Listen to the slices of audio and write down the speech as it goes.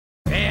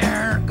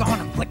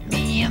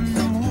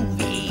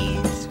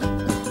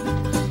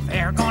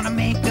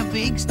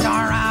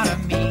star out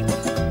of me.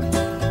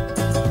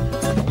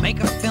 They'll make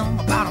a film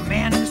about a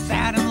man who's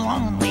sad and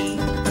lonely,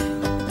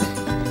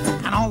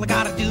 and all they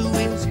gotta do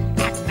is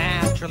act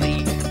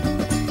naturally.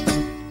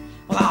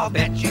 Well, I'll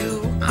bet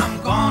you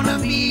I'm gonna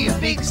be a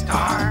big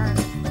star.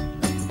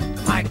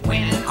 Might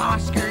win an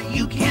Oscar,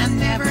 you can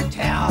never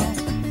tell.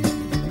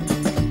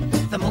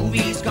 The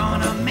movie's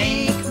gonna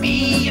make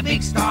me a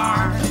big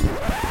star.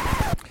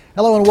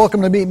 Hello and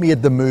welcome to Meet Me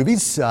at the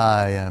Movies.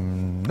 I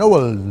am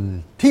Noah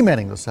T.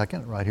 Manning II,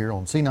 right here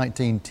on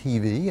C19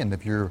 TV. And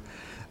if you're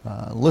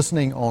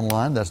listening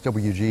online, that's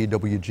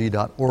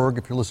WGWG.org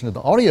if you're listening to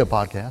the audio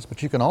podcast.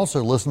 But you can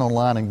also listen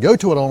online and go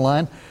to it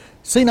online,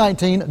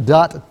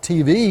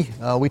 C19.tv.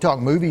 We talk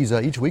movies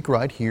each week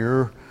right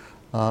here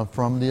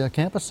from the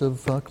campus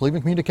of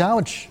Cleveland Community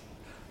College.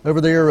 Over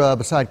there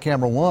beside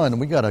camera one,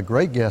 we got a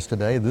great guest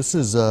today. This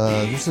is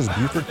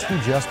Buford T.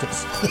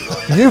 Justice.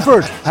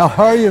 Buford, how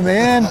are you,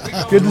 man?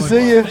 Good to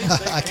see you.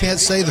 I can't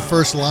say the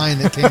first line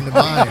that came to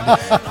mind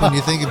when you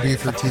think of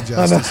Buford T.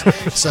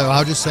 Justice, so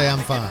I'll just say I'm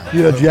fine.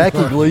 You know,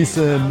 Jackie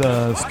Gleason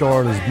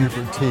starred as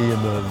Buford T.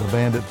 in the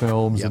Bandit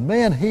films, Yep. and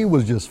man, he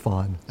was just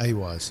fun. He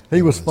was.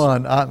 He was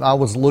fun. I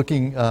was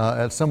looking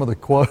at some of the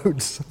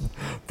quotes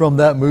from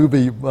that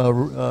movie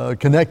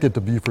connected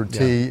to Buford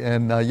T.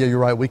 And yeah, you're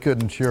right. We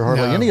couldn't share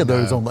hardly any of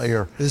those on the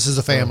air. This is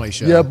a family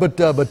show. Yeah,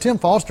 but Tim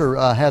Foster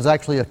has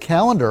actually a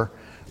calendar.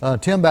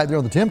 Tim back there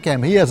on the Tim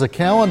Cam, he has a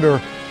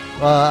calendar.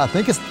 I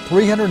think it's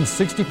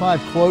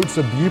 365 quotes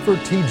of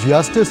Buford T.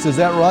 Justice. Is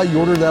that right? You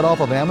ordered that off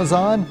of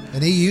Amazon?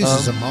 And he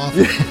uses them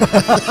often.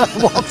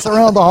 Walks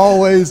around the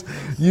hallways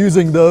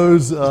using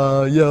those.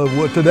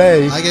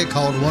 Today. I get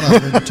called one of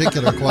them in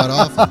particular quite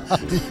often.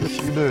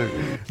 Yes, you do.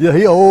 Yeah,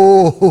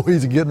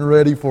 he's getting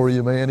ready for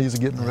you, man. He's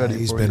getting ready for you.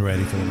 He's been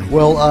ready for me.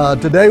 Well,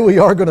 today we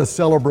are going to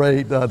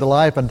celebrate the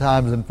life and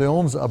times in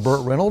films of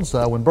Burt Reynolds.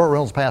 When Burt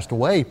Reynolds passed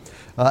away,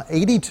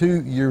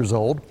 82 years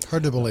old.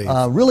 Hard to believe.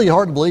 Really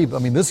hard to believe. I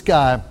mean, this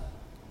guy,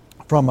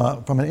 from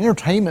an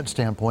entertainment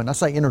standpoint, I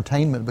say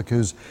entertainment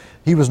because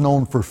he was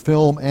known for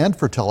film and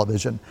for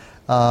television.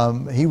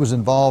 He was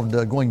involved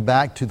going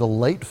back to the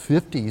late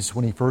 50s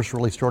when he first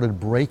really started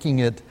breaking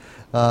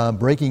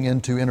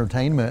into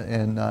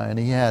entertainment, and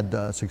he had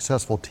a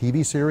successful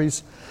TV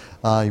series.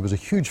 He was a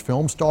huge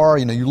film star.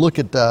 You know, you look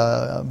at,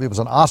 he was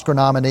an Oscar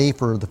nominee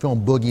for the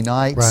film Boogie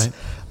Nights.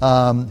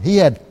 Right. He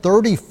had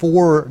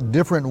 34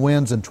 different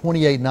wins and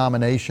 28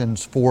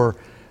 nominations for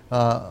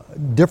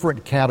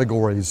different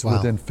categories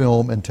within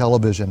film and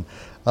television.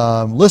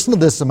 Listen to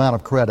this amount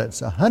of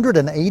credits: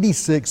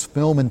 186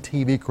 film and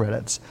TV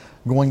credits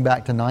going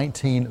back to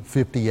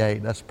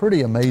 1958. That's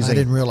pretty amazing. I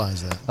didn't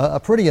realize that. A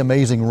pretty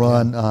amazing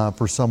run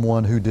for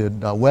someone who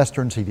did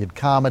westerns. He did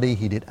comedy,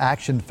 he did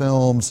action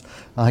films,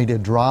 he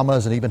did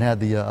dramas, and even had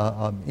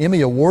the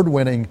Emmy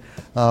Award-winning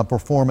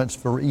performance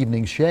for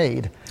Evening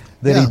Shade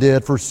that he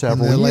did for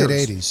several years. In the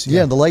late 80s.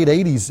 Yeah, in the late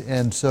 80s.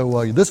 And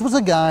so this was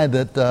a guy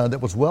that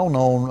was well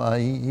known.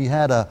 He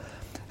had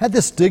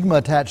this stigma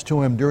attached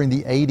to him during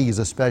the 80s,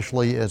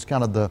 especially as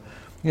kind of the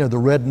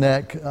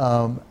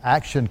redneck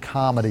action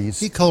comedies.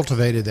 He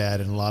cultivated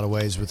that in a lot of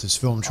ways with his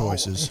film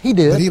choices. He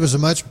did. But he was a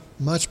much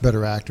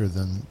better actor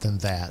than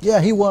that.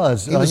 Yeah, he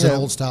was. He was an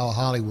old-style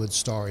Hollywood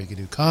star. He could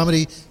do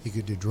comedy. He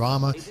could do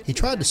drama. He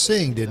tried to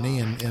sing, didn't he,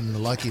 in The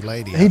Lucky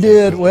Lady? He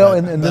did. Well,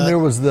 and then there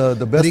was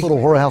the Best Little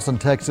Whorehouse in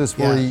Texas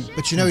where he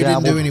But he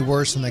didn't do any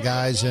worse than the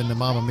guys in the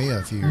Mamma Mia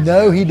a few years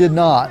ago. No, he did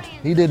not.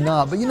 He did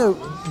not. But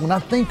when I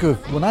think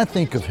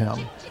of him,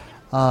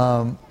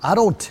 I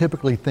don't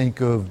typically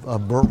think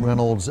of Burt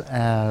Reynolds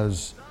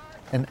as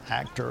an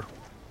actor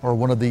or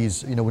one of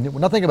these.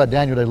 When I think about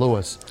Daniel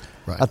Day-Lewis,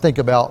 I think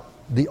about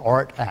the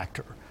art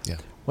actor. Yeah.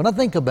 When I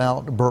think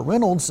about Burt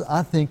Reynolds,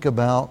 I think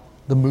about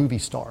the movie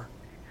star.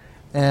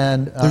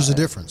 And there's a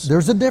difference.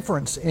 There's a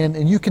difference,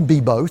 and you can be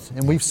both.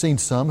 And we've seen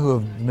some who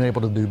have been able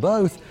to do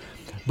both.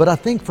 But I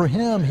think for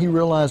him, he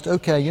realized,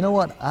 okay, you know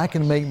what? I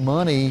can make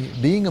money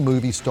being a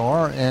movie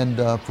star. And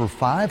for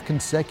 5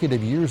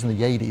 consecutive years in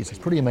the 80s, it's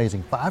pretty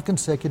amazing, 5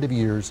 consecutive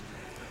years,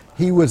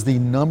 he was the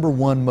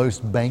 #1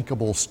 most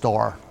bankable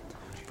star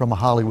from a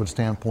Hollywood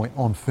standpoint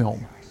on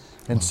film.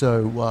 And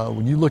so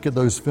when you look at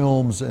those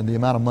films and the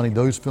amount of money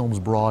those films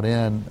brought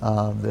in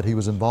that he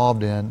was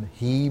involved in,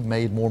 he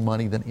made more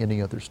money than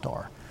any other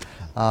star.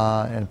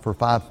 And for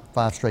five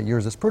straight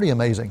years, it's pretty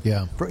amazing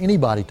for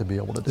anybody to be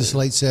able to do. This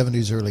late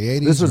 70s, early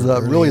 80s? This was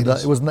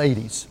it was in the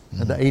 80s,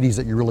 in the 80s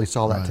that you really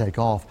saw that take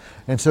off.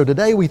 And so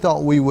today we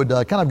thought we would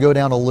kind of go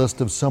down a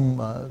list of some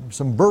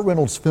Burt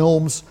Reynolds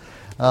films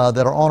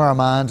that are on our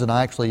minds, and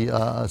I actually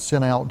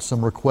sent out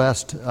some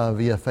requests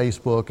via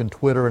Facebook and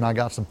Twitter, and I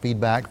got some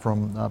feedback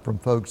from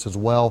folks as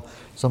well.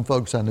 Some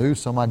folks I knew,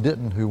 some I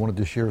didn't, who wanted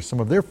to share some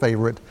of their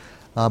favorite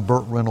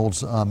Burt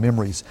Reynolds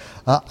memories.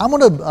 I'm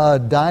going to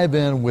dive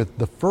in with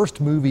the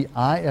first movie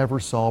I ever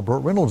saw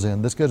Burt Reynolds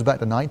in. This goes back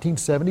to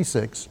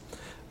 1976.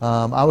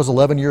 I was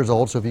 11 years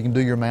old, so if you can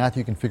do your math,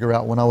 you can figure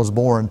out when I was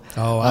born.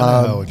 Oh, I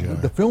know how old you are.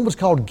 The film was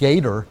called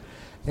Gator,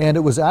 And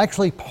it was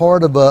actually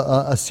part of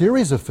a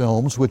series of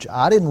films, which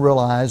I didn't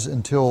realize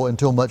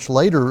until much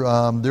later.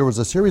 There was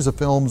a series of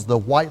films, the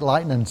White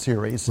Lightning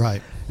series,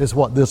 Right. is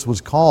what this was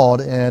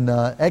called. And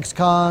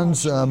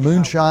ex-cons,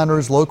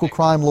 moonshiners, local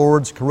crime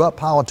lords, corrupt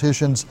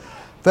politicians,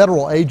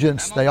 federal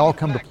agents, they all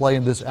come to play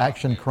in this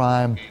action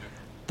crime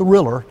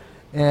thriller.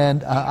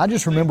 And I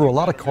just remember a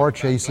lot of car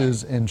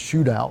chases and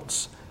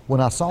shootouts when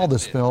I saw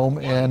this film,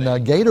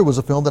 and Gator was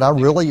a film that I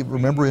really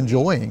remember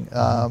enjoying.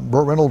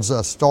 Burt Reynolds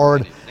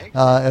starred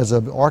as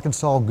an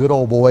Arkansas good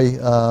old boy.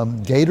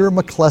 Gator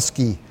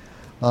McCluskey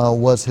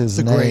was his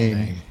It's a name. great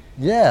name.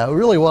 Yeah, it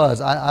really was.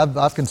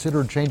 I've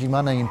considered changing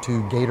my name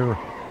to Gator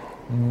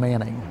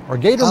Manning, or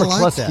Gator I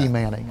like McCluskey that.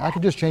 Manning. I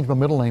could just change my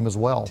middle name as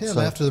well. Tim,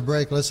 So- after the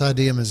break, let's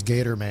ID him as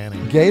Gator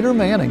Manning. Gator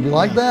Manning, you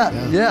like that?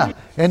 Yeah. Yeah.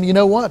 And you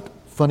know what?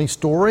 Funny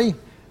story.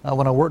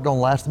 When I worked on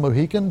Last of the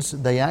Mohicans,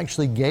 they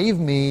actually gave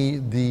me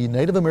the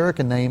Native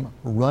American name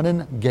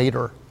Runnin'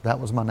 Gator. That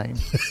was my name.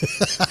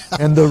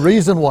 And the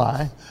reason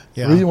why,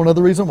 Yeah. one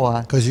other reason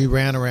why, Because you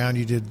ran around,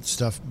 you did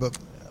stuff, but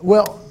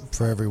well,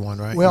 for everyone,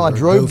 right? well, You I were a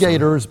drove gopher.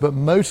 gators, but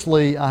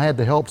mostly I had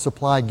to help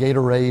supply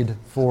Gatorade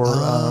for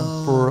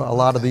a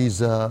lot of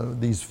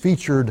these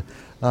featured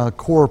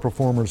core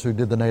performers who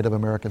did the Native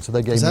Americans. So they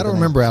gave Because me I don't the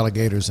name. remember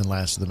alligators in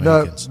Last of the No,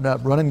 Mohicans. no,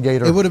 Running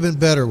Gator. It would have been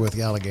better with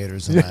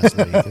alligators in Last of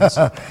the Mohicans.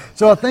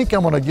 So I think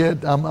I'm gonna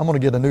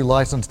get a new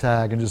license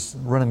tag and just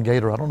Running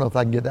Gator. I don't know if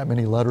I can get that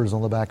many letters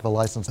on the back of a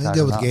license I tag. think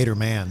go or with not. Gator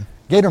Man.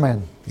 Gator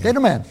Man.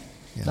 Gator Man.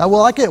 I will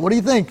like it. What do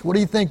you think? What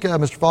do you think,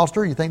 Mr.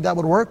 Foster? You think that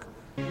would work?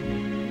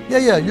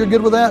 Yeah. You're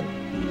good with that?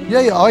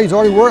 Yeah. Oh, he's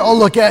already worked. Oh,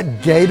 look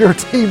at Gator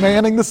T.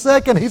 Manning the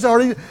second. He's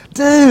already,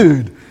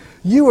 dude.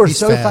 You are He's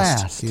so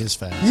fast. fast. He is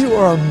fast. You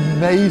are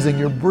amazing.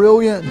 You're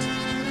brilliant.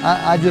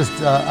 I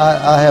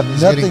have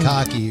He's nothing. getting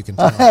cocky, you can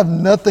I tell. have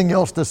nothing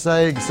else to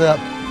say except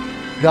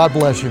God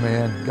bless you,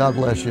 man. God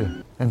bless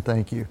you, and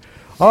thank you.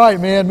 All right,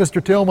 man,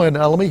 Mr. Tillman,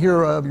 let me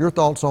hear your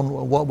thoughts on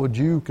what would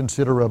you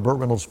consider a Burt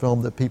Reynolds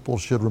film that people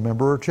should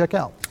remember or check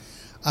out.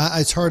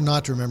 It's hard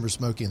not to remember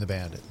Smokey and the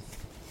Bandit.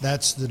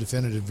 That's the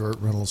definitive Burt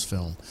Reynolds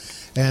film.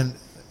 And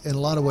in a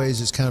lot of ways,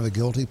 it's kind of a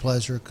guilty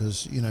pleasure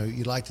because, you know,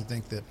 you like to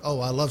think that, oh,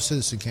 I love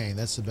Citizen Kane.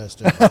 That's the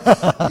best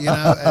ever. You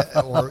know,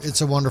 or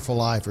It's a Wonderful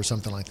Life or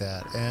something like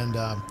that. And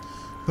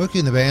Smokey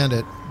and the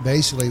Bandit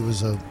basically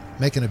was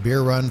making a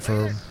beer run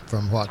from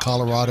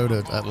Colorado to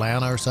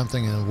Atlanta or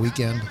something in a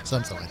weekend,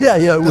 something like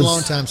that. Yeah, it It's been was a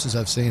long time since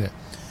I've seen it.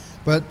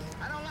 But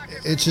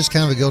it's just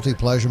kind of a guilty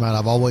pleasure of mine.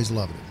 I've always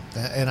loved it.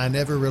 And I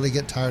never really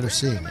get tired of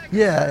seeing it.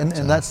 Yeah, and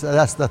that's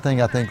the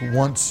thing. I think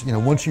once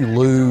you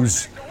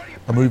lose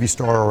a movie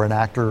star or an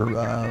actor,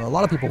 a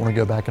lot of people want to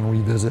go back and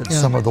revisit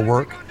some of the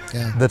work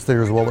that's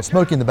there as well. But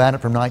Smokey and the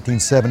Bandit from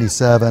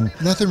 1977.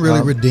 Nothing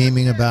really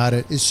redeeming about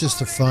it. It's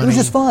just a funny, It was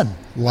just fun.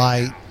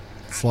 light,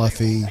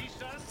 fluffy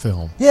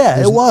film. Yeah,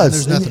 There's- it was.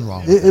 There's nothing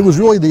wrong with It that. was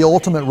really the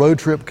ultimate road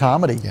trip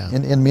comedy Yeah.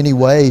 in many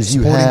ways.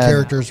 Supporting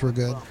characters were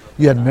good.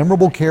 You had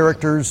memorable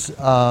characters.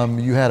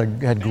 You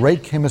had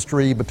great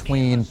chemistry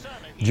between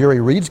Jerry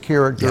Reed's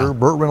character, Yeah.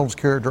 Burt Reynolds'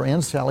 character,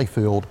 and Sally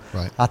Field.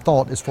 Right. I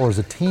thought, as far as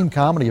a team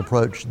comedy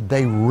approach,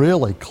 they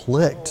really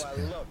clicked.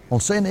 On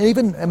saying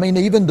even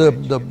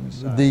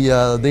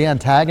the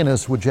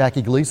antagonist with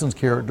Jackie Gleason's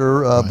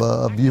character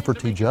of Buford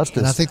T. Justice.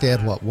 And I think they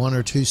had, one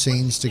or two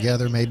scenes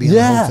together maybe in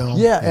the whole film?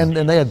 Yeah, and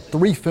they had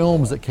 3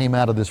 films that came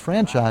out of this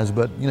franchise.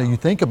 But you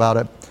think about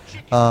it.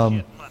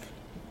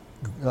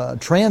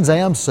 Trans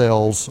Am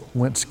sales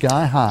went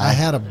sky high. I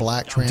had a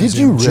black Trans Am Did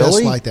you just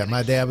really? like that.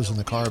 My dad was in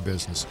the car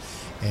business,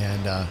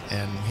 and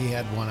he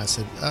had one. I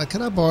said,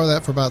 "Can I borrow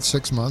that for about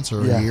 6 months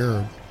or Yeah. a year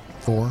or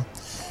 4?"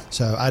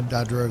 So I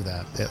drove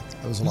that. It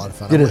was a lot of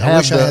fun. Did it I have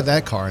wish I the- had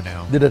that car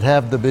now. Did it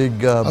have the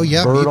big Oh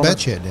yeah, bird you on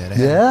betcha it? it did. It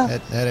Yeah?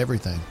 had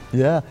everything.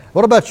 Yeah.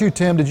 What about you,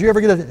 Tim? Did you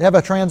ever have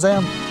a Trans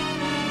Am?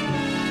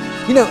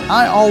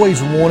 I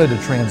always wanted a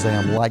Trans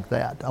Am like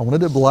that. I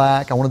wanted it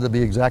black. I wanted it to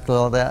be exactly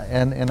like that.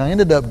 And I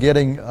ended up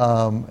getting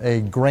a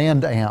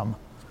Grand Am,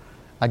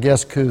 I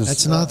guess, because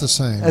It's not the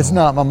same. It's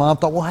not. My mom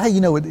thought, well, hey,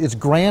 it's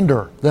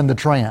grander than the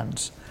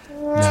Trans.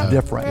 It's No,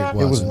 different. it It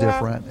was wasn't.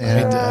 different. I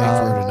hate for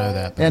her to know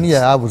that. but And it's-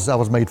 yeah, I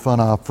was made fun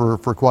of for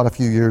quite a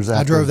few years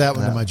after. I drove that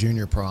one to my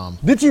junior prom.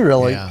 Did you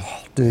really? Yeah. Oh,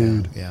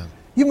 dude. Yeah.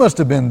 You must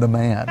have been the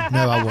man.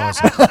 No, I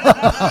wasn't.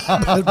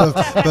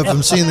 but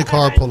from seeing the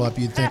car pull up,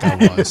 you'd think I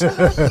was.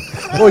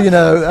 Well,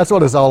 that's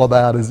what it's all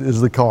about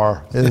is the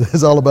car.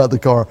 It's all about the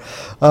car.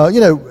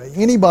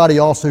 Anybody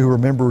also who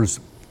remembers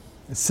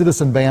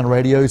Citizen Band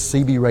radios,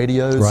 CB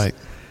radios. Right.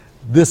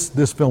 This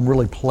film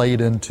really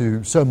played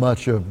into so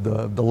much of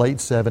the late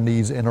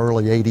 70s and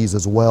early 80s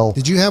as well.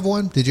 Did you have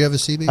one? Did you have a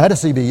CB? I had a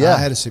CB, yeah. I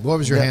had a CB. What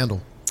was your Yeah. handle?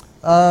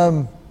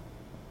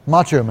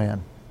 Macho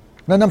Man.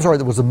 No, I'm sorry,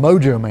 it was a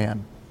Mojo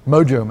Man.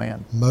 Mojo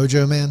Man.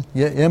 Mojo Man?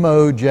 Yeah,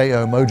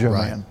 M-O-J-O, Mojo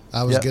Right. Man.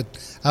 I was Yeah.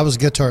 I was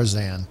Guitar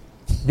Zan.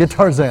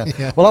 Guitar Zan.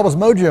 Yeah. Well, I was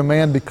Mojo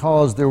Man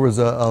because there was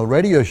a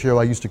radio show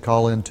I used to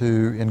call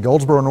into in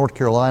Goldsboro, North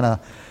Carolina,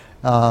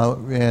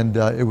 and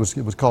it was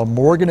called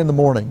Morgan in the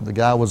Morning. The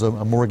guy was a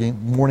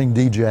morning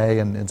DJ,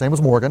 and his name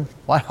was Morgan.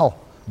 Wow,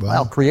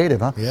 Wow,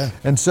 creative, huh? Yeah.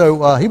 And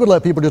so he would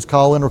let people just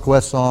call in,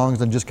 request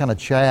songs, and just kind of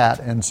chat.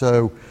 And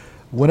so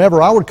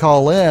whenever I would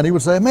call in, he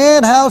would say,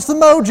 "Man, how's the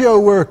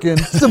mojo working?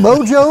 It's the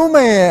Mojo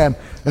Man."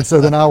 And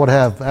so then I would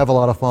have a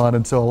lot of fun.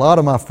 And so a lot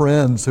of my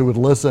friends who would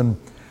listen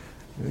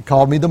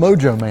called me the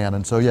Mojo Man.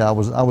 And so yeah, I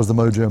was the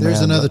Mojo Man.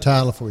 There's another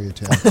title for you,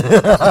 Tim.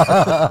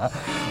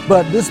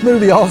 But this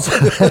movie also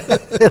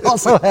it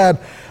also had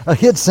a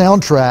hit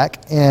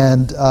soundtrack,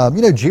 and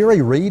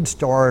Jerry Reed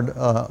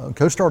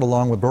co-starred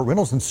along with Burt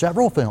Reynolds in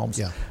several films.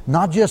 Yeah.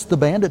 Not just the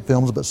Bandit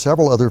films, but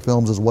several other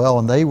films as well.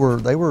 And they were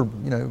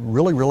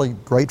really, really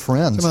great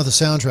friends. Talking about the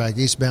soundtrack,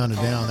 Eastbound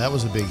and Down, that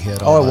was a big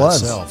hit. Oh, all it by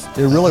was. itself.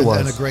 It really And- was.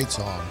 and a great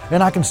song.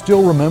 And I can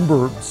still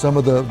remember some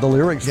of the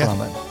lyrics Yeah.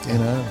 from it.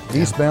 Yeah.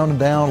 Eastbound and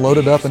down,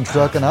 loaded up and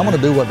trucking. I'm going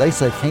to do what they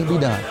say can't be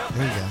done.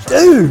 There you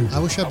go. Dude, I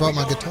wish I brought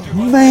my guitar.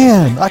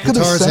 man, I could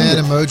have Guitar sang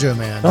and it. Mojo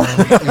Man,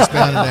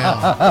 Eastbound and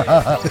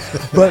Down.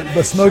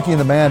 But Smokey and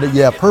the Bandit,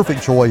 yeah,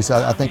 perfect choice.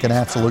 I think an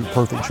absolute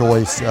perfect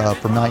choice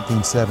from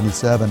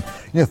 1977.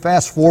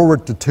 Fast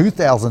forward to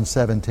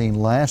 2017,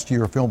 last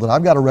year, a film that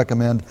I've got to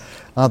recommend,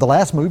 The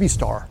Last Movie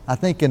Star. I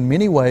think in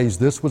many ways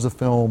this was a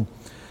film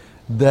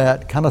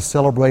that kind of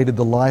celebrated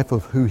the life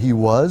of who he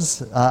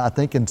was. I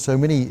think in so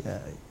many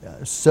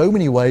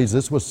ways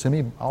this was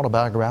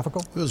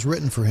semi-autobiographical. It was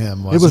written for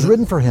him, It was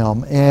written for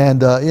him,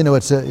 and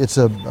it's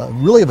a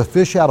really of a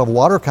fish out of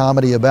water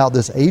comedy about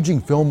this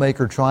aging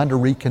filmmaker trying to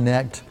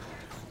reconnect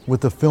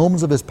with the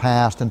films of his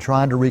past and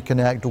trying to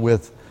reconnect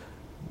with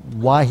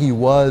why he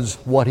was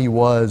what he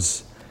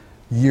was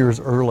years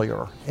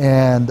earlier.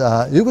 And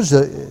it was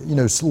a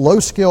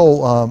low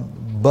scale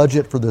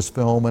budget for this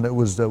film, and it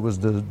was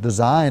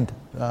designed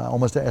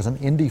almost as an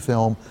indie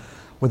film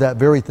with that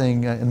very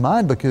thing in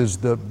mind, because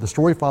the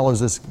story follows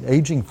this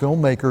aging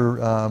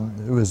filmmaker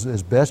who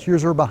his best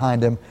years are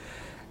behind him,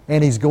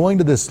 and he's going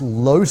to this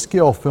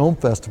low-scale film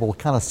festival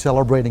kind of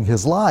celebrating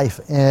his life,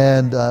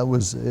 and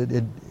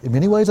in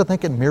many ways I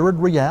think it mirrored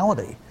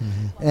reality.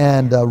 Mm-hmm.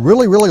 And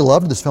really, really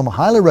loved this film. I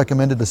highly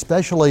recommend it,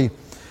 especially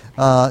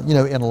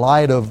in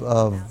light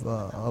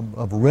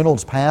of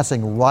Reynolds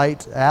passing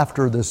right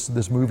after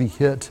this movie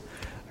hit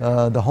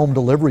the home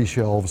delivery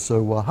shelves.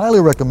 So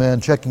highly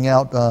recommend checking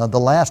out The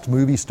Last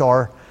Movie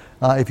Star.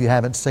 If you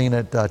haven't seen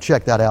it,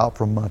 check that out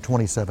from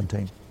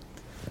 2017.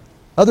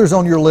 Others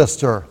on your list,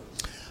 sir?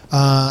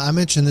 I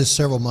mentioned this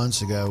several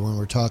months ago when we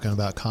were talking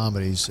about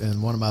comedies,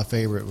 and one of my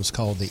favorite was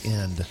called The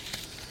End.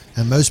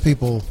 And most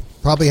people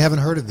probably haven't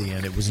heard of The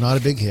End. It was not a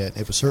big hit.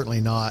 It was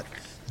certainly not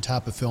the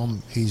type of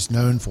film he's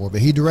known for, but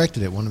he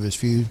directed it, one of his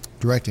few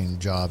directing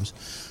jobs.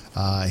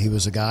 He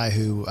was a guy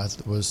who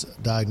was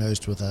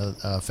diagnosed with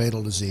a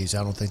fatal disease.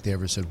 I don't think they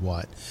ever said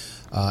what.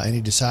 And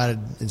he decided,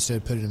 instead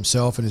of putting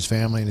himself and his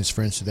family and his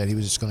friends to that, he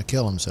was just going to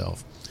kill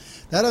himself.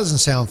 That doesn't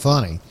sound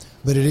funny,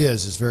 but it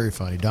is. It's very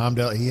funny.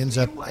 He ends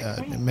up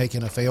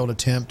making a failed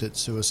attempt at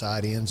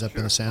suicide. He ends up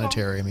in a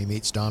sanitarium. He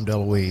meets Dom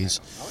DeLuise,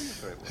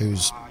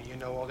 who's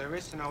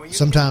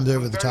sometimes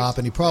over the top,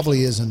 and he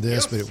probably is in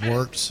this, but it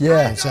works.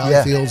 Yeah. And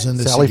Sally Field's in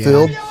this Sally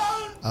again. Field.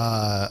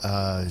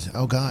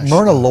 Oh gosh.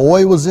 Myrna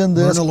Loy was in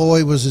this. Myrna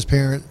Loy was his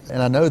parent.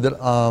 And I know that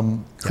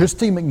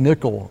Christy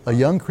McNichol, a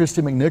young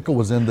Christy McNichol,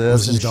 was in this,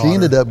 Was his and she daughter.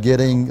 ended up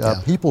getting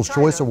Yeah. People's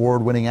Choice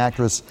Award winning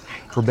actress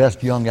for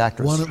Best Young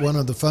Actress. One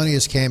of the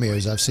funniest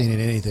cameos I've seen in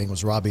anything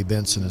was Robbie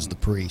Benson as the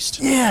priest.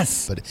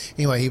 Yes. But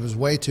anyway, he was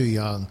way too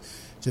young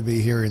to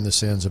be hearing the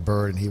sins of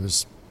Bird, and he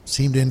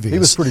seemed envious. He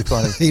was pretty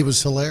funny. He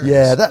was hilarious.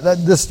 Yeah,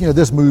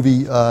 this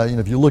movie,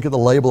 if you look at the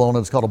label on it,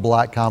 it's called a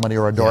black comedy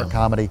or a dark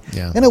comedy,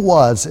 Yeah. and it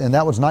was, and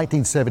that was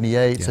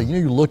 1978. So Yeah.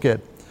 you look at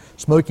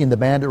Smokey and the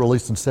Bandit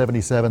released in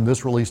 '77,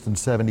 this released in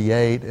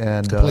 '78,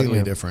 and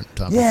Completely different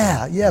type of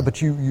Yeah, film. yeah,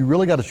 but you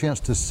really got a chance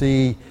to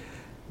see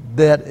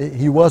that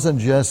he wasn't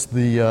just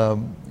the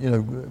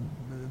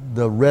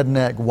the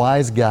redneck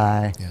wise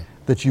guy Yeah.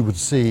 that you would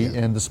see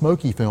in the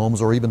Smokey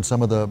films, or even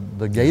some of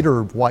the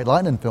Gator White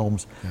Lightning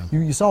films. Yeah.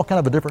 You saw kind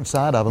of a different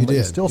side of him, You but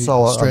you did. still He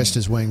saw stretched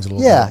his wings a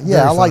little Yeah, bit. yeah,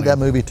 Very I like funny. that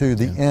movie too.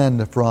 The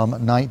End from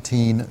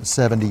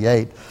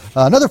 1978.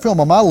 Another film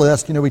on my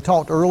list. We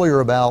talked earlier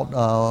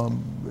about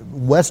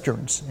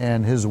westerns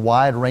and his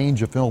wide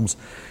range of films.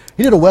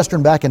 He did a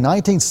western back in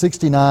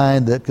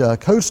 1969 that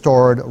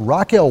co-starred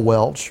Raquel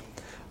Welch.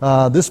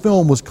 This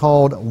film was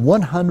called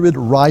 100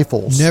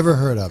 Rifles. Never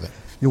heard of it.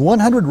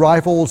 100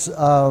 Rifles.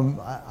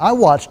 I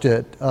watched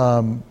it,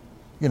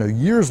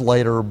 years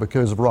later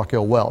because of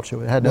Raquel Welch.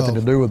 It had nothing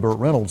Well, to do with Burt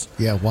Reynolds.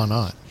 Yeah, why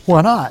not?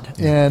 Why not?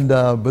 And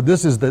but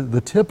this is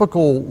the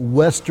typical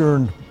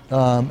Western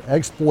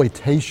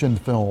exploitation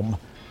film,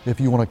 if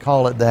you want to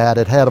call it that.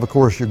 It had, of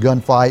course, your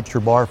gunfights,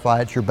 your bar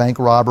fights, your bank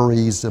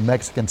robberies, the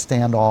Mexican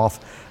standoff,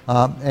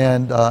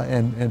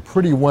 and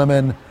pretty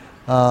women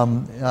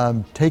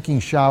taking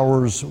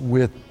showers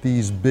with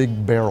these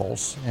big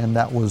barrels, and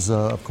that was,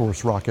 of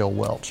course, Raquel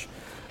Welch.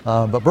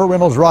 But Burt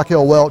Reynolds,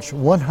 Raquel Welch,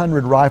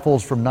 100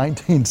 Rifles from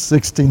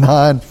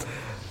 1969.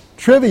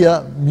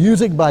 Trivia,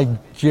 music by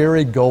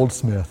Jerry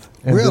Goldsmith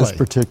in this Really?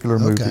 particular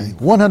movie. Okay.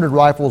 100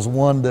 Rifles,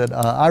 one that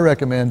I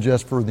recommend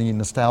just for the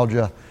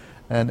nostalgia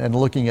and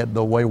looking at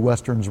the way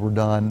westerns were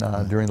done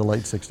during the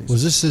late 60s.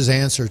 Was this his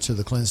answer to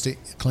the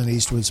Clint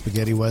Eastwood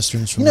spaghetti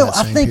westerns from You know, that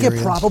I same think period?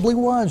 it probably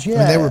was, yeah. I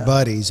mean, they were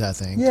buddies, I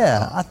think.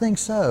 Yeah, I think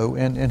so.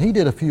 And he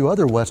did a few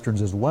other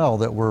westerns as well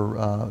that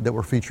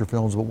were feature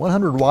films. But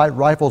 100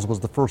 Rifles was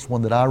the first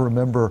one that I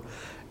remember.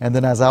 And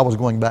then as I was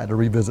going back to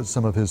revisit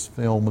some of his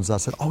films, I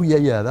said, oh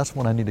yeah, that's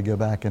one I need to go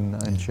back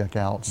and check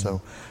out.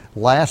 So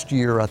last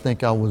year, I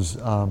think I was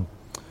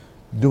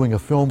doing a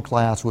film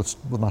class with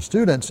my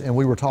students, and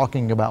we were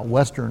talking about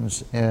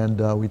westerns, and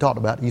we talked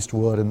about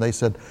Eastwood, and they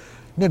said,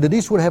 you know, did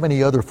Eastwood have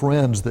any other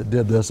friends that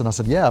did this? And I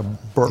said, yeah,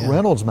 Burt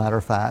Reynolds, matter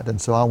of fact. And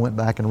so I went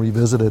back and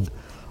revisited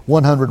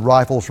 100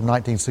 Rifles from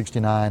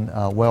 1969,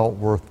 well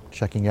worth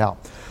checking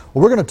out.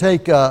 Well, we're going to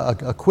take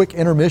a quick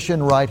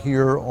intermission right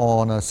here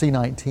on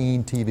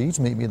C19 TV's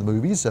Meet Me in the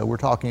Movies. We're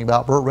talking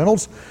about Burt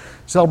Reynolds,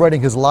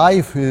 celebrating his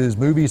life, his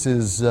movies,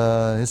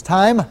 his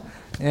time.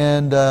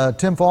 And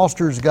Tim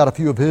Foster's got a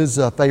few of his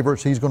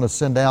favorites he's going to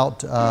send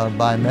out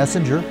by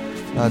messenger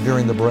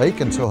during the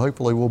break, and so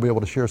hopefully we'll be able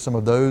to share some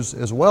of those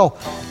as well.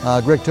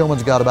 Greg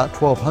Tillman's got about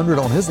 1,200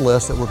 on his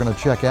list that we're going to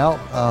check out.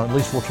 At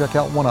least we'll check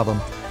out one of them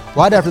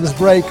right after this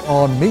break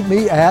on Meet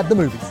Me at the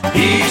Movies.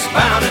 He's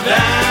bound and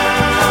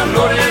down,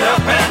 loaded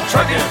up and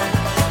trucking.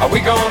 Are we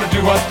gonna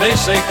do what they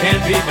say can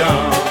be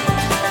done?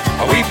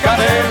 We've got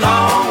a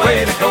long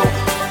way to go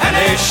and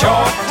a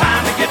short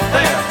time to get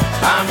there.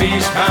 I'm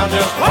eastbound,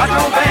 just watch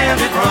no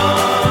bandit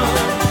run.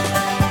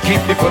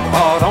 Keep your foot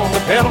hard on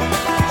the pedal,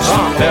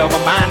 son, never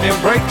mind them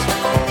brakes.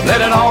 Let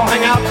it all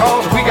hang out,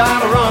 cause we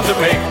got a run to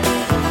make.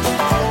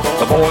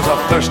 The boys are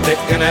thirsty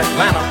in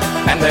Atlanta,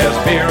 and there's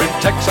beer in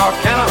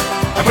Texarkana,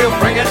 and we'll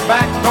bring it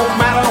back no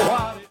matter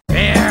what.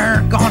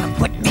 They're gonna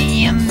put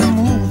me in the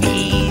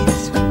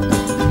movies.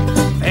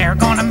 They're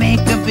gonna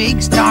make a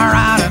big star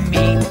out of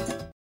me.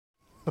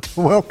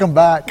 Welcome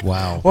back.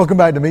 Wow. Welcome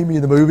back to Meet Me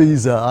in the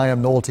Movies. I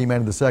am Noel T.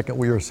 Manning II.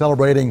 We are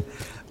celebrating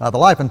the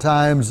life and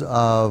times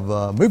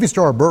of movie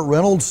star Burt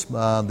Reynolds,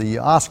 the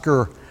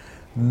Oscar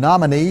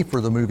nominee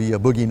for the movie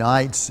Boogie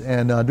Nights.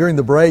 And during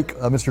the break,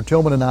 Mr.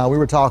 Tillman and I, we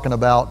were talking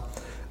about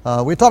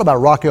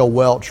Raquel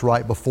Welch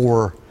right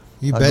before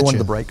going to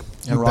the break.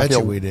 You betcha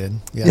we did.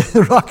 Yeah.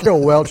 Raquel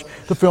Welch,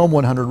 the film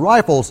 100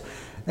 Rifles.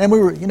 And we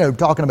were,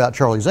 talking about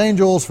Charlie's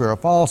Angels, Farrah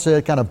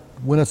Fawcett, kind of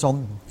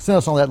sent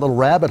us on that little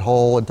rabbit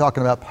hole and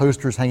talking about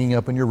posters hanging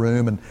up in your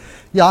room. And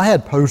yeah, I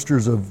had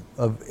posters of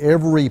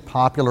every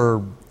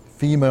popular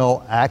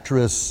female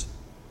actress,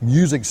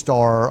 music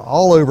star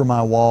all over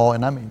my wall.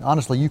 And I mean,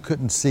 honestly, you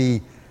couldn't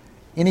see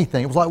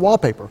anything. It was like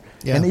wallpaper.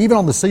 Yeah. And even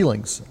on the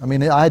ceilings. I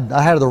mean, I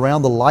had it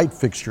around the light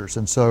fixtures.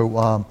 And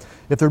so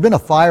if there had been a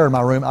fire in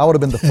my room, I would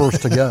have been the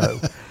first to go.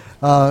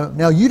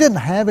 Now, you didn't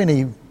have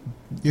any.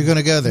 You're going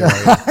to go there, are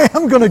you? I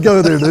am going to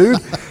go there, dude.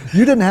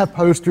 You didn't have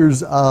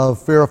posters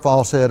of Farrah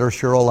Fawcett or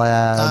Cheryl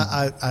Ladd.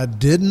 I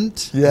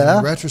didn't. Yeah.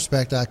 In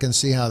retrospect, I can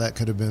see how that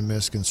could have been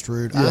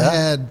misconstrued.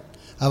 Yeah.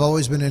 I've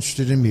always been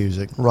interested in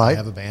music. Right. I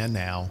have a band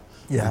now.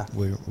 Yeah.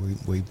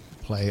 We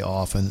play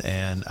often,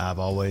 and I've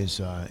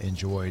always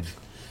enjoyed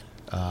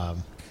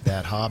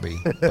that hobby.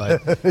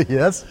 But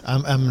Yes.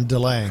 I'm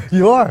delaying.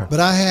 You are.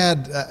 But I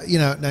had,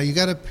 now you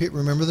got to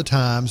remember the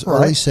times, Right.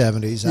 early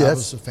 70s. I Yes.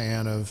 was a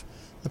fan of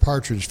the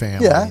Partridge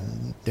Family, Yeah.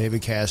 and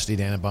David Cassidy,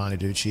 Dana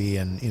Bonaducci,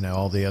 and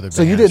all the other.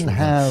 So you bands didn't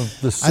from him.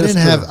 have the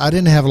sister. I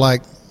didn't have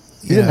like.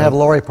 You didn't have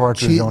Laurie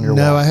Partridge on your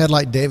No, wall. I had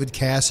like David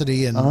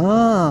Cassidy and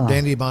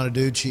Danny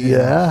Bonaducci,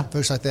 Yeah. and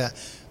folks like that,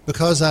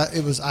 because I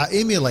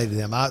emulated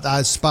them. I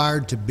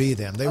aspired to be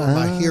them. They were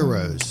my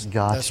heroes.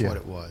 Gotcha. That's what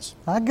it was.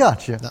 I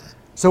got you.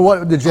 So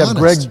what did you have?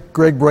 Honest.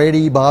 Greg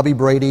Brady, Bobby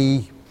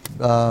Brady.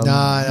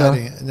 I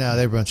didn't. No,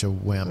 they're a bunch of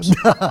wimps.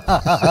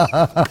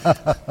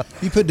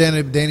 You put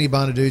Danny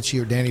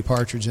Bonaducci or Danny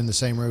Partridge in the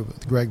same room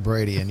with Greg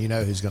Brady, and you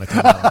know who's going to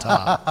come out on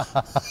top.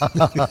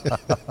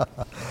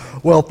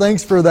 Well,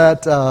 thanks for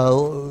that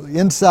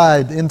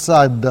inside thanks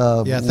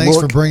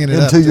for look bringing it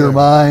up, into your too.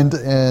 mind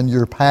and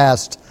your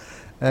past.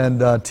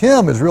 And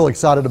Tim is really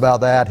excited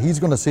about that. He's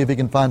going to see if he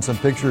can find some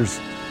pictures.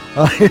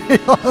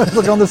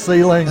 Look on the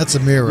ceiling. That's a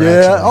mirror,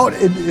 Yeah. actually.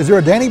 Oh, is there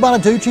a Danny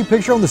Bonaducci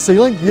picture on the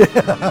ceiling? Yeah.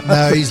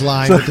 No, he's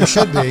lying, but there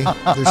should be.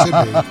 There should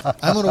be.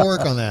 I'm going to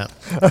work on that.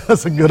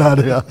 That's a good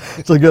idea.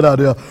 It's a good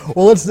idea.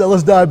 Well,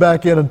 let's dive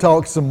back in and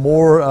talk some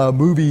more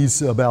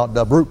movies about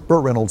Burt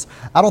Reynolds.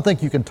 I don't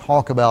think you can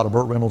talk about a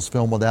Burt Reynolds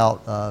film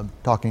without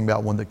talking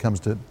about one that comes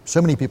to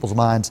so many people's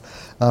minds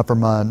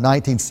from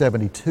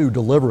 1972,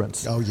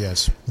 Deliverance. Oh,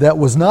 yes. That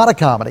was not a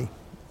comedy.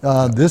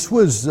 This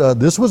was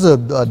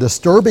a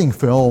disturbing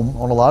film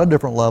on a lot of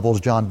different levels.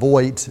 John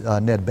Voight,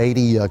 Ned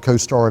Beatty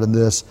co-starred in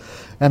this,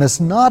 and it's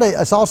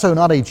also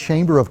not a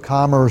Chamber of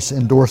Commerce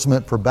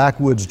endorsement for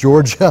backwoods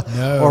Georgia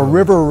No. or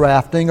river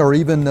rafting or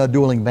even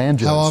dueling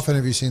banjos. How often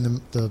have you seen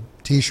the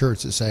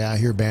T-shirts that say "I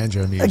hear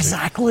banjo music"?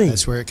 Exactly.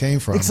 That's where it came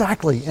from.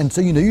 Exactly. And so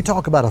you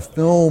talk about a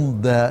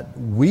film that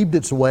weaved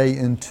its way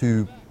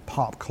into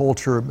pop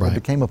culture, Right. it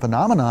became a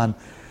phenomenon.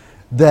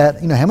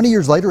 That, how many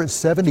years later?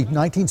 It's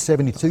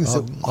 1972.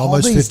 So all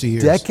almost these 50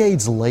 years.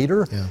 decades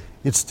later, Yeah.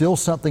 it's still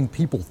something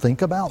people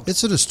think about.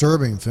 It's a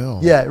disturbing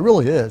film. Yeah, it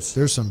really is.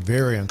 There's some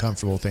very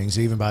uncomfortable things,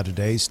 even by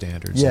today's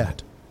standards. Yeah. In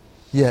it.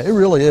 Yeah, it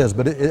really is.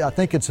 But I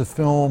think it's a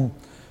film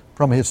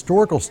from a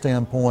historical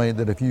standpoint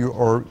that if you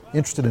are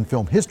interested in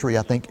film history,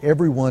 I think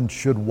everyone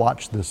should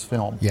watch this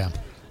film. Yeah.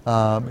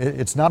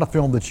 It's not a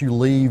film that you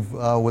leave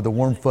with a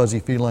warm, fuzzy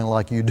feeling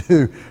like you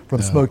do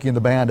from Smokey and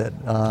the Bandit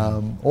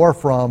or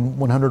from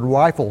 100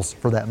 Rifles,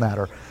 for that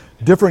matter.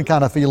 Different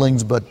kind of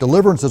feelings, but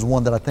Deliverance is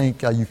one that I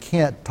think you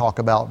can't talk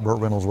about Burt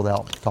Reynolds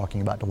without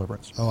talking about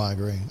Deliverance. Oh, I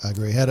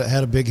agree. Had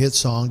a big hit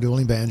song,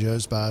 Dueling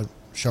Banjos, by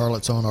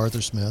Charlotte's own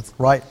Arthur Smith.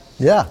 Right.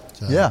 Yeah.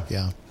 So, yeah.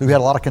 yeah. Who had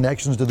a lot of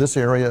connections to this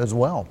area as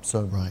well.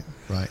 So. Right.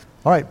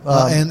 All right.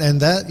 And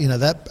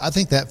that I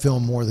think that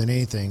film more than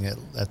anything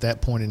at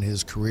that point in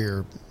his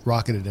career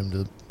rocketed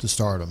him to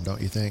stardom, don't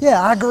you think?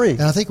 Yeah, I agree.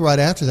 And I think right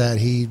after that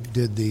he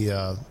did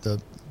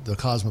the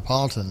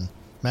Cosmopolitan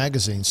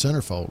magazine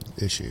centerfold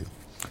issue.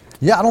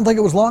 Yeah, I don't think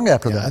it was long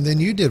after that. And then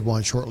you did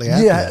one shortly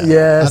after that.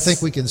 Yes. I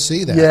think we can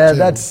see that. Yeah, too.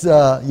 that's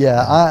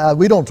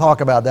we don't talk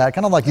about that.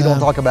 Kind of like you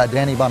don't talk about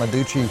Danny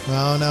Bonaducci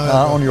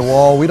on your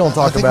wall. We don't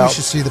talk I think about. we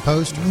should see the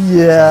poster.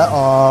 Yeah.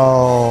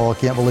 Oh, I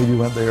can't believe you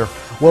went there.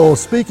 Well,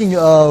 speaking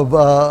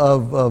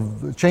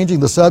of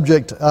changing the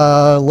subject,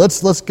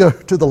 let's go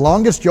to The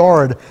Longest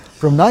Yard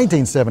from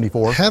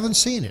 1974. Haven't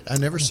seen it. I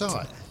never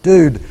saw it.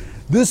 Dude,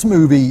 this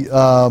movie,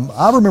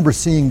 I remember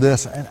seeing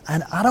this,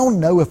 and I don't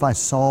know if I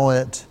saw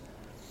it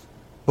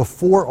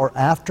before or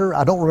after.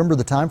 I don't remember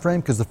the time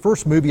frame because the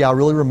first movie I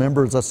really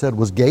remember, as I said,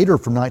 was Gator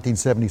from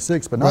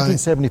 1976, but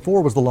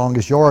 1974 was The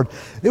Longest Yard.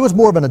 It was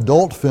more of an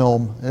adult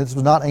film. This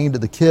was not aimed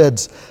at the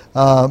kids.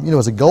 It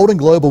was a Golden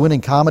Globe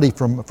winning comedy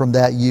from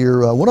that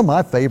year. One of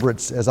my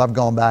favorites as I've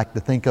gone back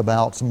to think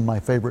about some of my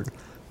favorite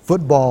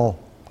football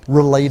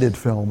related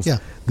films. Yeah.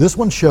 This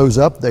one shows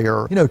up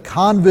there.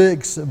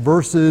 Convicts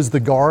versus the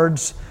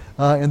guards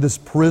in this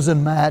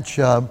prison match,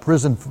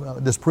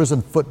 this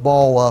prison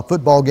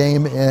football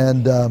game,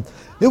 and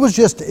it was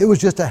just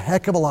a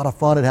heck of a lot of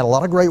fun. It had a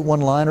lot of great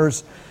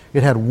one-liners.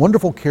 It had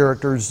wonderful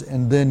characters,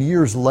 and then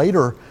years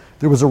later,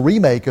 there was a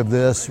remake of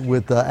this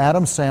with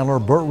Adam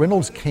Sandler. Burt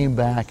Reynolds came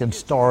back and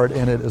starred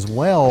in it as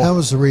well. How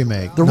was the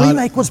remake? The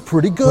remake was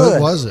pretty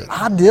good. What was it?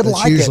 I did like it.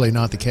 That's usually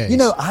not the case.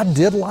 I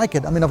did like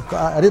it. I mean,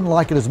 I didn't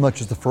like it as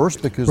much as the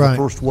first because the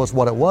first was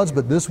what it was,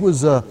 but this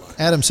was...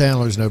 Adam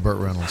Sandler's no Burt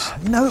Reynolds.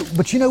 No,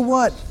 but you know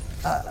what?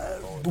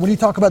 When you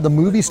talk about the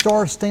movie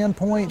star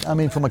standpoint, I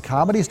mean, from a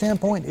comedy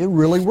standpoint, it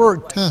really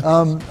worked.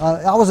 Huh.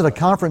 I was at a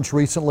conference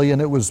recently,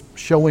 and it was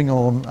showing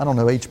on, I don't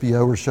know,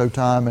 HBO or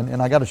Showtime, and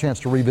I got a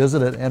chance to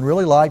revisit it and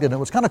really liked it. And it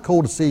was kind of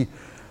cool to see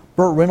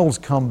Burt Reynolds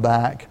come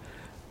back,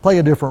 play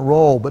a different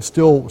role, but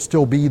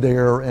still be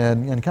there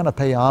and kind of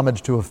pay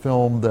homage to a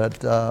film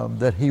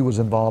that he was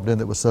involved in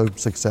that was so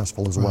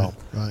successful as well.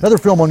 Right. Another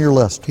film on your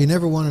list. He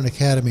never won an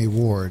Academy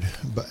Award,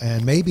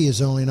 and maybe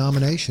his only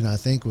nomination, I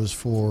think, was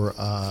for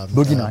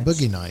Boogie Nights.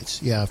 Boogie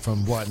Nights, yeah,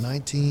 from what,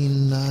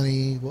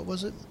 1990, what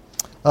was it?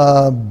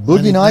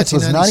 Boogie Nights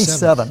was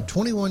 97.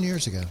 21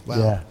 years ago, wow.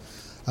 Yeah.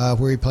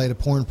 Where he played a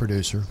porn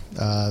producer.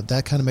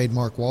 That kind of made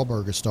Mark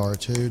Wahlberg a star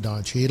too.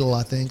 Don Cheadle,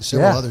 I think,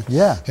 several others.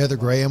 Yeah. Heather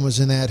Graham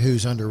was in that,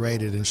 who's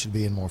underrated and should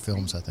be in more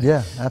films, I think.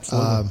 Yeah,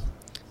 absolutely.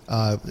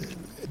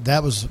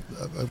 That was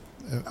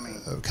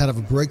kind of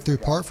a breakthrough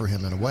part for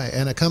him in a way,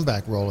 and a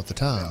comeback role at the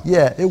time.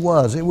 Yeah, it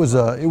was. It was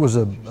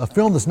a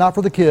film that's not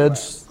for the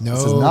kids. No.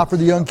 This is not for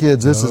the young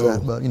kids. This is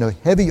a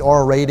heavy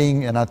R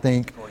rating, and I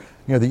think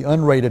the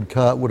unrated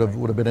cut would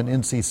have been an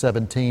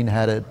NC-17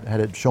 had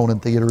it shown in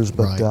theaters.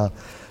 But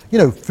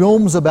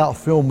films about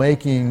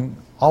filmmaking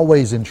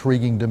always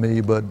intriguing to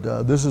me.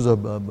 But this is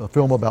a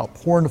film about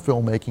porn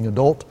filmmaking,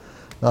 adult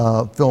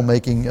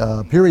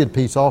filmmaking. Period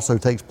piece also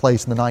takes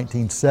place in the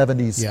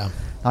 1970s. Yeah.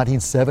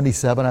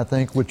 1977, I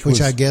think, which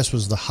I guess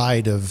was the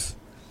height of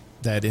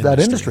that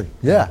industry.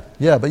 Yeah.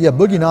 But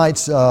Boogie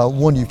Nights,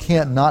 one you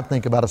can't not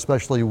think about,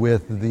 especially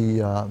with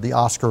the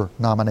Oscar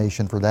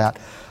nomination for that.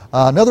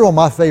 Another on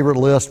my favorite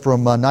list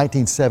from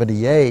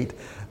 1978.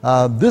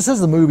 This is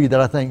the movie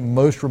that I think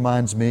most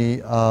reminds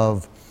me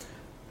of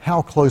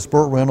how close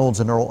Burt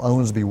Reynolds and Earl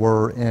Owensby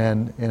were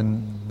and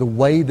the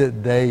way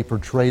that they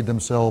portrayed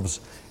themselves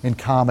in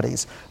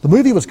comedies. The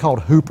movie was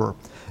called Hooper.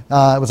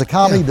 It was a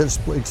comedy that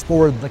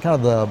explored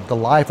the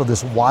life of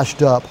this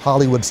washed-up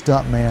Hollywood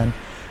stuntman.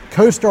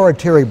 Co-starred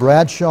Terry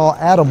Bradshaw,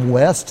 Adam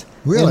West.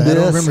 Really? I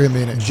don't remember him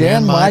in it.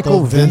 Jan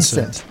Michael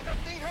Vincent.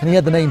 And he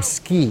had the name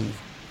Ski.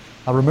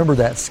 I remember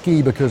that,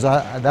 Ski, because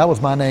that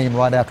was my name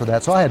right after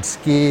that. So I had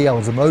Ski, I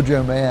was a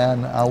Mojo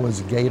Man, I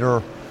was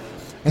Gator.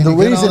 And the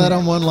reason that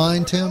on one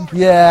line, Tim?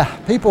 Yeah,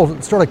 people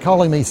started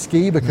calling me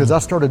Ski because I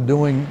started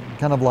doing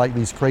kind of like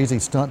these crazy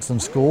stunts in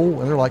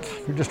school, and they're like,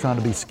 "You're just trying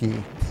to be Ski."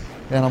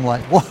 And I'm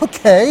like, well,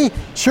 okay,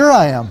 sure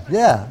I am.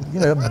 Yeah,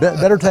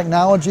 better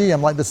technology.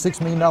 I'm like the $6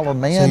 million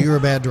man. So you're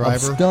a bad driver?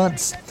 Of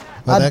stunts.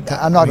 Well,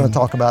 I'm not going to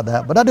talk about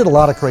that, but I did a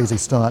lot of crazy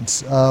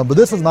stunts. But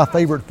this was my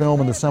favorite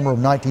film in the summer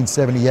of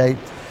 1978.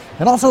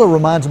 And also it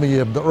reminds me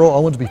of the Earl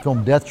Owensby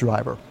film Death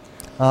Driver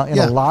in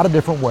a lot of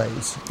different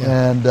ways.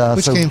 Yeah. And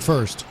Which came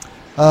first?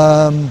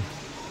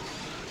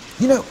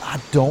 You know, I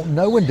don't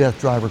know when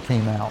Death Driver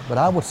came out, but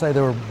I would say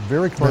they were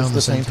very close to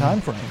the same time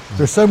frame.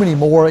 There's so many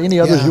more. Any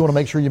others you want to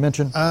make sure you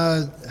mention?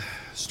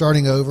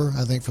 Starting Over,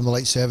 I think from the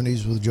late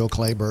 70s with Joe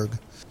Clayburgh.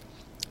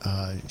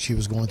 She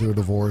was going through a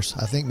divorce.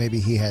 I think maybe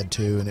he had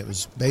too, and it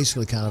was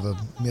basically kind of a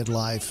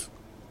midlife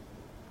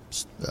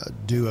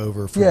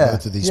do-over for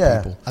both of these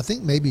people. I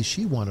think maybe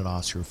she won an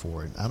Oscar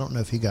for it. I don't know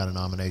if he got a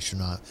nomination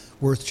or not.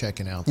 Worth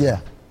checking out, though.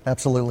 Yeah,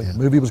 absolutely. The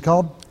movie was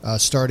called?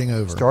 Starting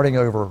Over. Starting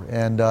Over.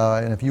 And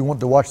if you want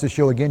to watch this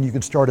show again, you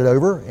can start it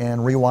over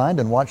and rewind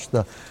and watch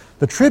the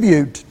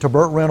tribute to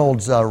Burt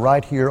Reynolds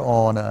right here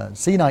on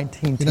C19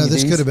 TV. You know,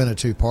 this could have been a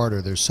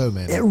two-parter. There's so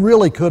many. It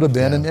really could have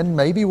been, and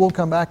maybe we'll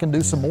come back and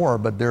do some more.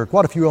 But there are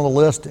quite a few on the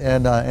list,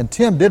 and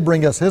Tim did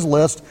bring us his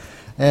list,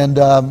 and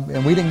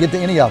we didn't get to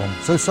any of them.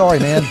 So sorry,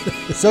 man.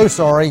 So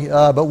sorry.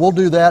 But we'll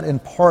do that in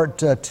part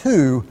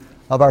 2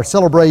 of our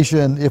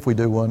celebration, if we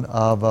do one,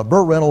 of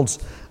Burt Reynolds'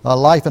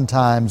 life and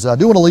times. I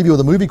do want to leave you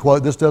with a movie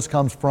quote. This does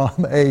come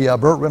from a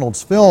Burt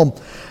Reynolds film,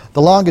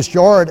 The Longest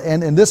Yard,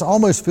 and this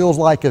almost feels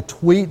like a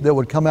tweet that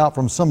would come out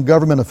from some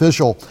government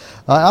official.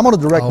 I'm going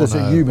to direct this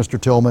at you, Mr.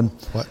 Tillman.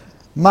 What?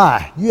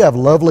 My, you have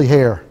lovely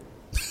hair.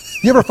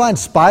 You ever find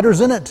spiders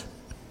in it?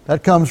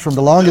 That comes from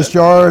The Longest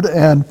Yard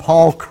and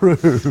Paul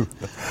Crewe.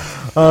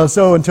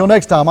 So until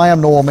next time, I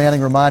am Noel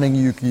Manning reminding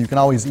you, you can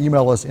always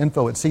email us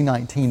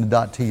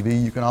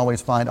info@c19.tv. You can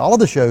always find all of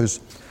the shows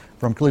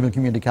from Cleveland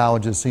Community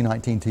College's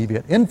C19 TV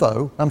at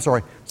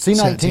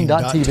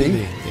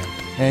c19.tv.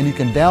 And you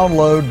can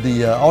download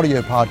the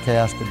audio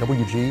podcast at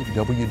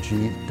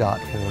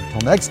wgwg.org.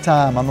 Till next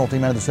time, I'm Noel T.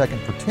 Manning II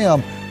for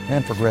Tim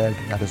and for Greg.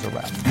 That is a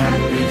wrap.